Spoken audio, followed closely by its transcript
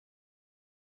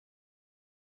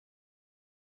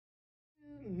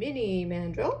mini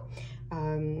mandrel.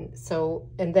 And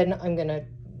then I'm gonna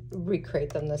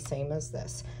recreate them the same as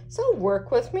this. So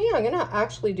work with me. I'm gonna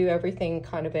actually do everything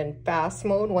kind of in fast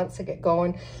mode once I get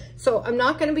going. So I'm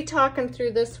not gonna be talking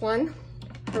through this one.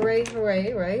 Hooray,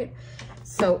 hooray, right?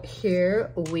 So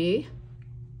here we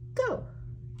go.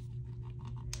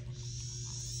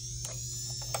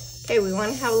 Okay, we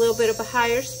want to have a little bit of a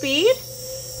higher speed,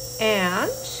 and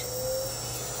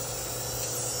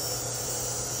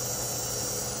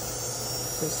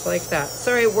just like that.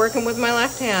 Sorry, working with my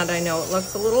left hand. I know it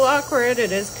looks a little awkward.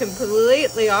 It is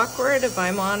completely awkward if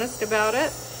I'm honest about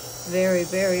it. Very,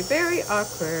 very, very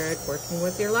awkward. Working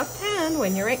with your left hand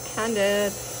when you're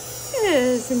right-handed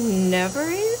is never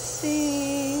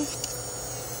easy.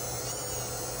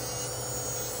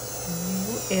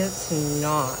 No, it's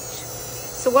not.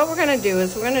 So what we're gonna do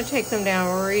is we're gonna take them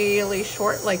down really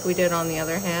short like we did on the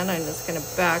other hand. I'm just gonna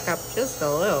back up just a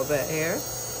little bit here.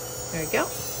 There we go.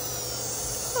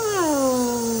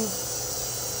 Oh,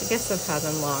 I guess I've had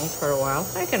them long for a while.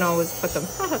 I can always put them,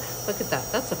 look at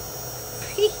that, that's a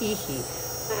hee.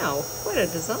 Wow, what a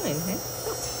design, hey?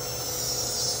 Oh.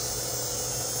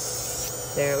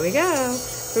 There we go.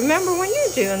 Remember, when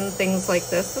you're doing things like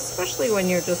this, especially when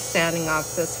you're just sanding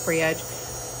off this free edge,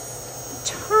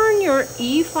 turn your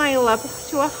E file up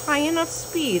to a high enough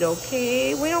speed,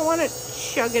 okay? We don't want it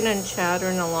chugging and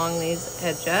chattering along these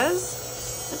edges.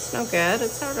 That's no good.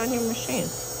 It's hard on your machine.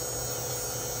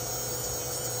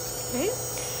 Okay.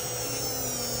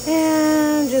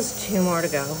 And just 2 more to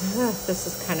go. This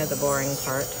is kind of the boring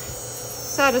part.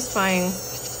 Satisfying,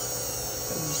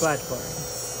 but boring.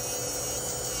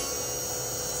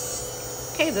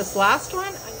 Okay, this last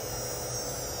one.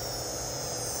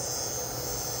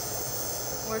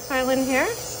 More file in here.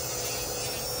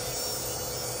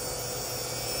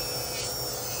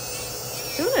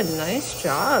 Doing a nice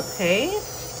job, hey?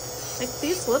 Like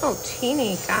these little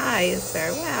teeny guys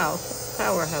there, wow,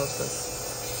 powerhouses.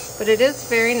 But it is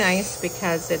very nice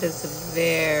because it is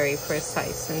very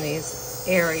precise in these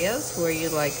areas where you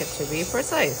like it to be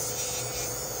precise.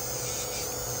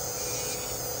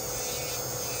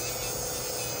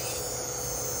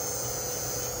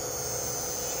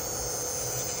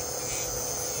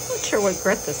 Not sure what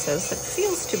grit this is. It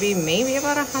feels to be maybe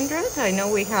about 100. I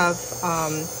know we have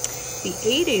the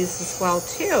 80s as well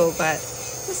too, but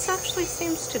this actually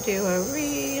seems to do a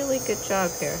really good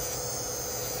job here.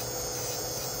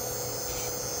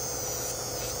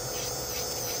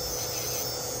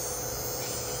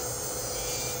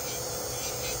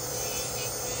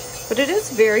 But it is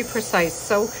very precise.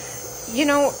 So, you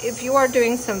know, if you are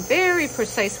doing some very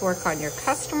precise work on your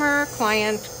customer,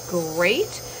 client,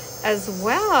 great. As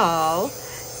well,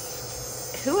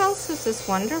 who else is this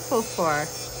wonderful for?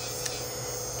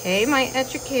 Okay, my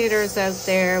educators out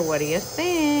there, what do you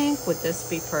think? Would this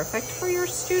be perfect for your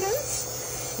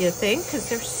students? You think? Because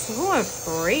they're so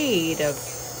afraid of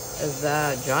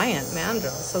the giant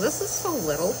mandrel. So this is so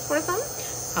little for them.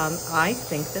 I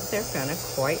think that they're gonna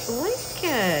quite like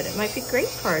it. It might be great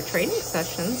for our training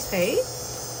sessions, hey?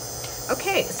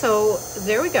 Okay, so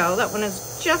there we go. That one is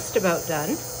just about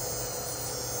done.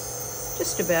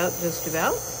 Just about.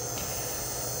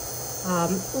 A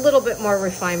little bit more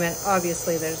refinement.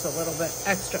 Obviously, there's a little bit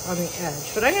extra on the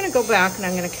edge, but I'm going to go back and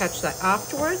I'm going to catch that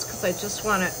afterwards because I just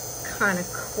want to kind of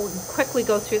quickly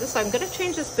go through this. I'm going to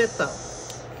change this bit though.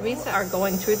 You are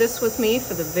going through this with me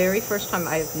for the very first time.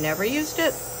 I've never used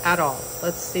it at all.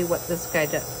 Let's see what this guy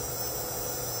did.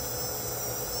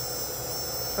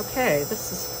 Okay,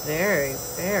 this is very,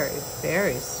 very,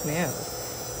 very smooth.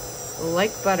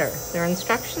 Like butter. Their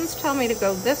instructions tell me to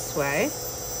go this way.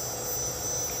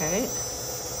 Okay,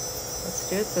 let's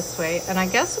do it this way. And I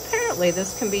guess apparently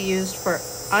this can be used for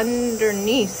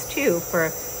underneath too,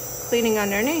 for cleaning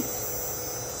underneath.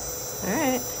 All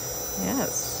right,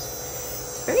 yes.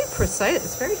 It's very precise,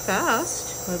 it's very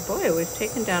fast. Oh boy, we've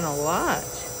taken down a lot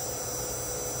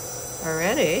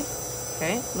already.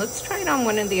 Okay, let's try it on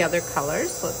one of the other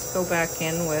colors. Let's go back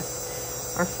in with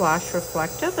our flash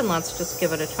reflective and let's just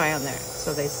give it a try on there.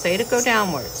 So they say to go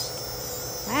downwards.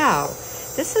 Wow,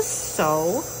 this is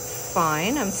so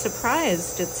fine. I'm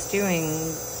surprised it's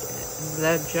doing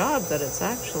the job that it's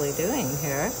actually doing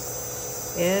here.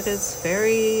 It is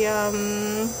very,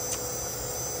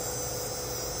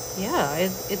 yeah,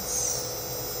 it's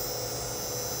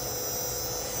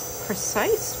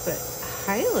precise but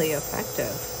highly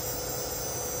effective.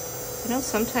 You know,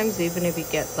 sometimes even if you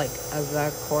get like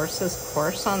the course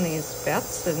on these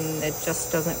bits and it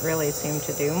just doesn't really seem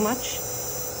to do much,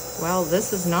 well,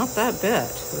 this is not that bit.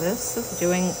 This is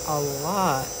doing a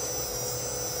lot.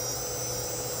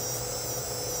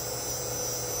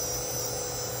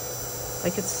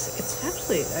 Like it's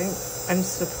actually, I'm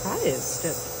surprised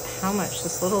at how much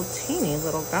this little teeny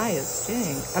little guy is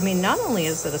doing. I mean, not only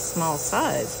is it a small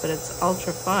size, but it's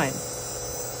ultra fine.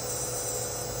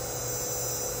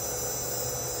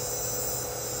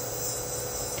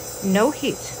 No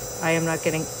heat. I am not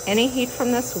getting any heat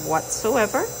from this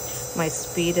whatsoever. My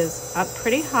speed is up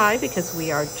pretty high because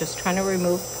we are just trying to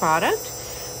remove product,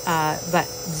 but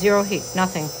zero heat,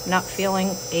 nothing, not feeling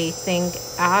a thing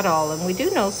at all. And we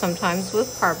do know sometimes with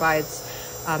carbides,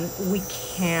 we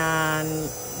can,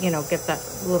 you know, get that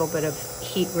little bit of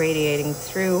heat radiating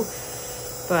through,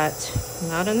 but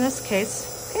not in this case.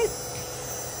 Okay.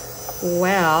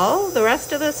 Well, the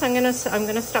rest of this, I'm gonna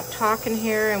stop talking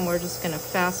here, and we're just gonna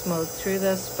fast mode through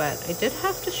this. But I did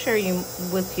have to share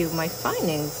with you my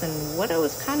findings and what I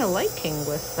was kind of liking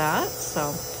with that.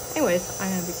 So, anyways,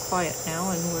 I'm gonna be quiet now,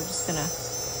 and we're just gonna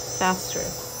fast through.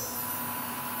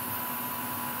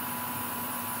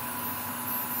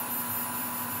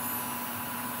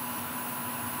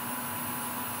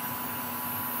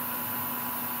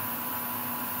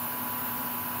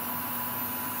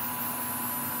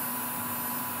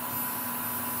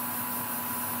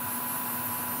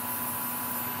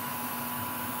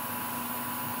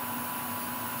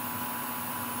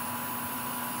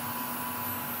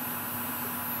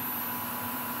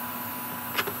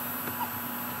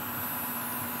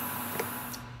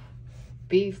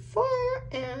 Before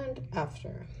and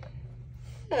after.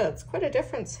 Yeah, it's quite a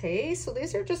difference, hey? So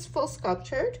these are just full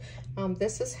sculptured.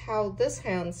 This is how this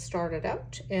hand started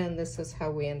out, and this is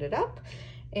how we ended up.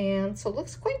 And so it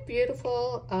looks quite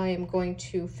beautiful. I am going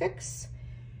to fix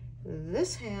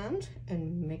this hand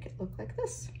and make it look like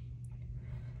this.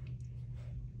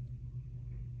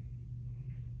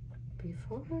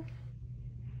 Before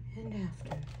and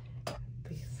after.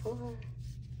 Before